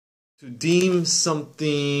To deem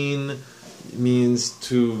something means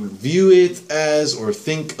to view it as, or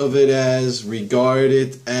think of it as, regard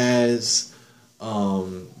it as,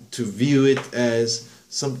 to view it as.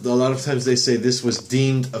 A lot of times they say this was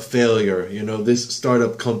deemed a failure. You know, this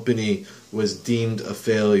startup company was deemed a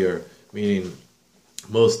failure, meaning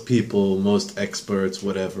most people, most experts,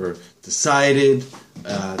 whatever, decided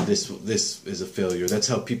this is a failure. That's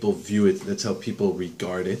how people view it. That's how people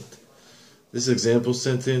regard it. This example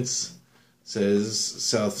sentence says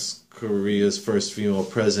South Korea's first female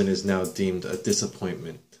president is now deemed a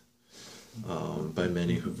disappointment by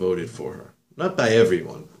many who voted for her. Not by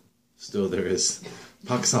everyone. Still there is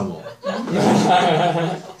Park Samo.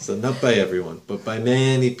 So not by everyone, but by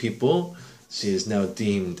many people, she is now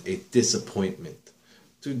deemed a disappointment.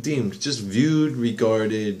 To deemed, just viewed,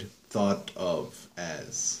 regarded, thought of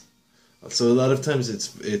as. So a lot of times it's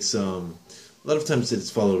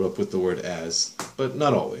followed up with the word as, but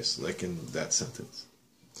not always, like in that sentence.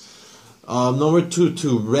 Number 2,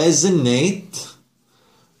 to resonate.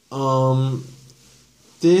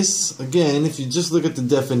 This, again, if you just look at the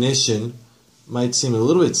definition, might seem a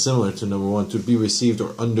little bit similar to number 1, to be received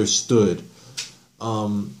or understood.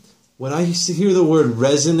 When I hear the word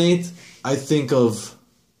resonate, I think of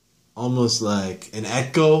almost like an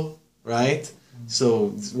echo, right? So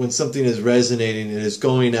when something is resonating, it is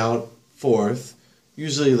going out forth.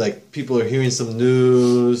 Usually, like, people are hearing some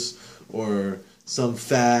news or some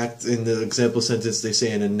fact. In the example sentence, they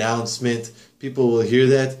say an announcement. People will hear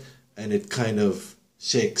that, and it kind of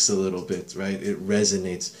shakes a little bit, right? It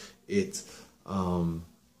resonates. It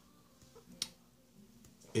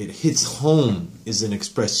hits home is an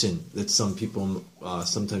expression that some people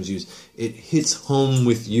sometimes use. It hits home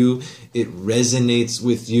with you. It resonates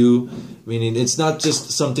with you. Meaning it's not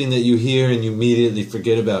just something that you hear and you immediately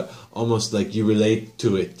forget about. Almost like you relate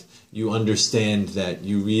to it. You understand that.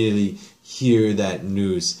 You really hear that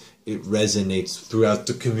news. It resonates throughout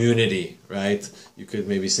the community, right? You could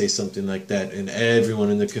maybe say something like that, and everyone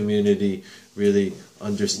in the community really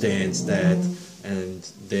understands that, and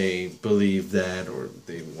they believe that, or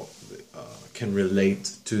they can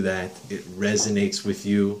relate to that. It resonates with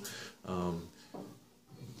you.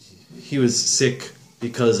 He was sick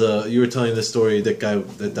because you were telling the story,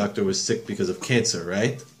 that doctor was sick because of cancer,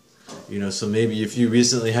 right? You know, so maybe if you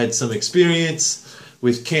recently had some experience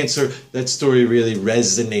with cancer, that story really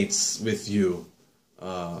resonates with you.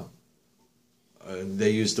 They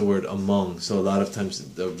use the word among, so a lot of times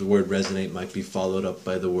the word resonate might be followed up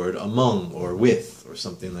by the word among or with or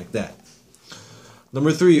something like that.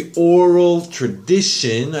 Number 3, oral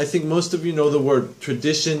tradition. I think most of you know the word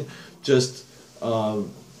tradition. Just the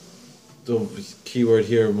key word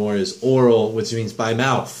here more is oral, which means by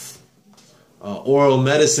mouth. Oral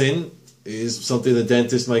medicine is something the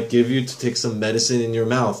dentist might give you to take some medicine in your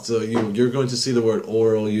mouth. So you're going to see the word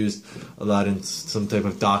oral used a lot in some type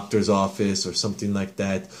of doctor's office or something like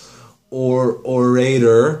that. Or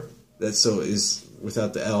orator, that so is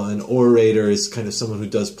without the L. An orator is kind of someone who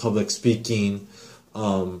does public speaking.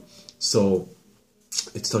 So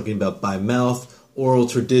it's talking about by mouth. Oral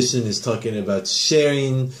tradition is talking about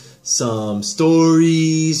sharing some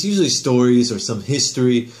stories, usually stories or some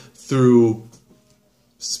history through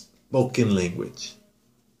spoken language.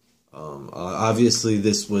 Obviously,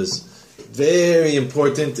 this was very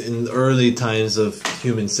important in the early times of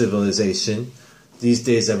human civilization. These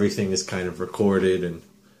days, everything is kind of recorded, and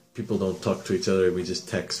people don't talk to each other. We just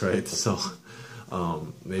text, right? So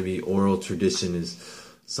maybe oral tradition is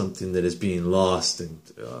something that is being lost and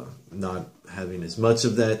not having as much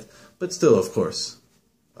of that. But still, of course,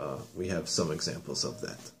 we have some examples of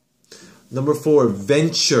that. Number 4,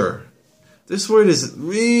 venture. This word is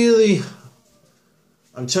really,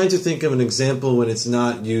 I'm trying to think of an example when it's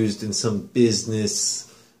not used in some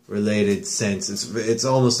business-related sense. It's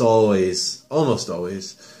almost always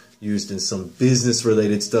used in some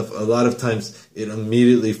business-related stuff. A lot of times it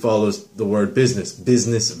immediately follows the word business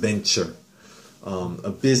venture.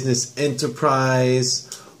 A business enterprise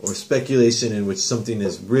or speculation in which something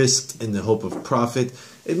is risked in the hope of profit.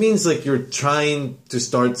 It means like you're trying to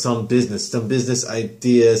start some business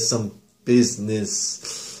idea, some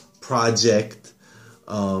business project.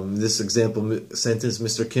 This example sentence,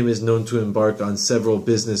 Mr. Kim is known to embark on several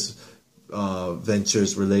business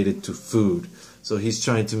ventures related to food. So he's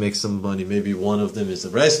trying to make some money. Maybe one of them is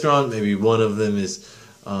a restaurant. Maybe one of them is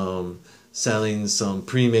selling some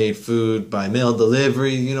pre-made food by mail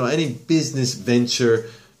delivery. You know, any business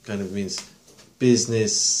venture kind of means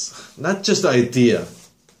business, not just idea.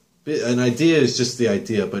 An idea is just the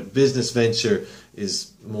idea, but business venture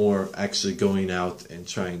is more actually going out and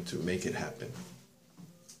trying to make it happen.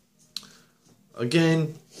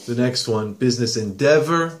 Again, The next one, business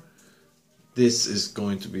endeavor. This is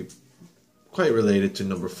going to be quite related to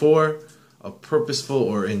number 4, a purposeful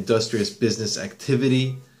or industrious business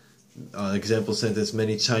activity. Example sentence,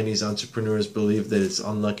 many Chinese entrepreneurs believe that it's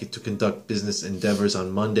unlucky to conduct business endeavors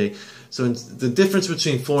on Monday. So the difference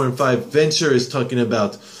between 4 and 5, venture is talking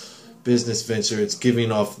about business venture. It's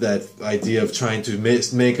giving off that idea of trying to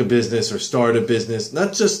make a business or start a business.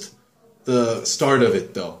 Not just the start of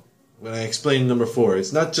it though. When I explain number 4,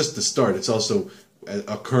 it's not just the start, it's also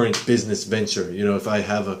a current business venture. You know, if I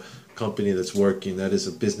have a company that's working, that is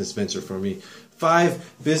a business venture for me.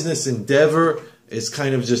 5, business endeavor is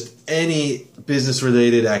kind of just any business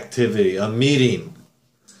related activity, a meeting,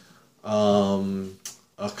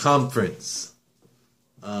 a conference,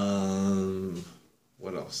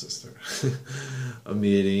 what else is there? A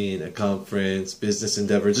meeting, a conference, business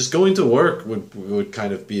endeavor. Just going to work would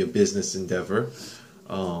kind of be a business endeavor.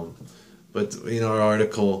 But in our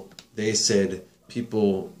article, they said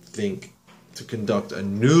people think to conduct a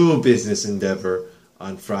new business endeavor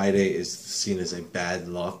on Friday is seen as a bad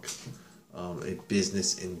luck. A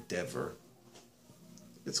business endeavor.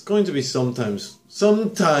 It's going to be sometimes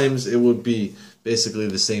it would be basically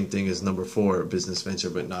the same thing as number 4, business venture,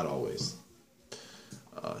 but not always.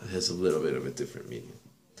 It has a little bit of a different meaning.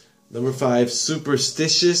 Number 5,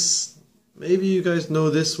 superstitious. Maybe you guys know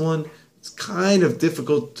this one. It's kind of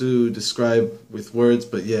difficult to describe with words,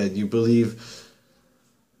 but yeah, you believe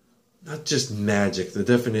not just magic. The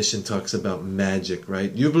definition talks about magic,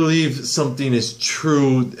 right? You believe something is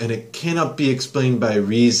true and it cannot be explained by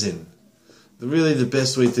reason. Really, the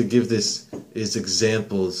best way to give this is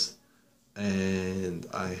examples. And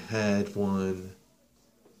I had one.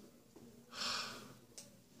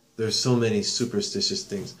 There's so many superstitious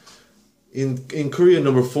things. In Korea,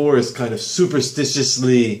 number 4 is kind of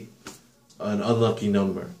superstitiously an unlucky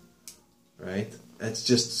number, right? That's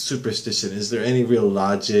just superstition. Is there any real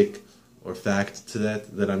logic or fact to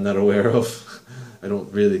that I'm not aware of? I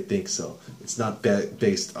don't really think so. It's not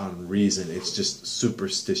based on reason. It's just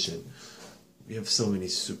superstition. We have so many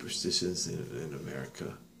superstitions in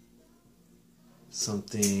America.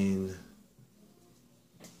 Something...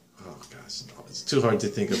 Oh gosh, no, it's too hard to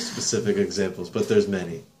think of specific examples, but there's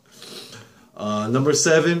many. Number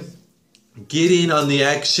 7, getting on the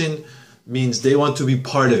action means they want to be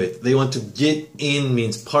part of it. They want to get in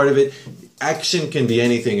means part of it. Action can be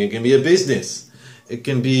anything. It can be a business. It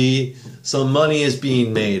can be some money is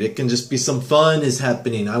being made. It can just be some fun is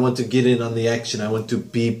happening. I want to get in on the action. I want to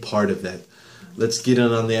be part of that. Let's get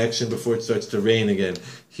in on the action before it starts to rain again.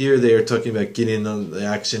 Here they are talking about getting on the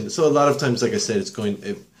action. So a lot of times, like I said, it's going,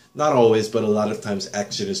 not always, but a lot of times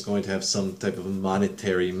action is going to have some type of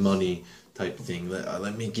monetary money type thing.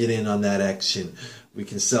 Let me get in on that action. We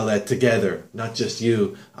can sell that together, not just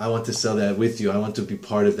you. I want to sell that with you. I want to be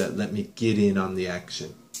part of that. Let me get in on the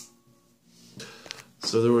action.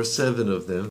 So there were 7 of them.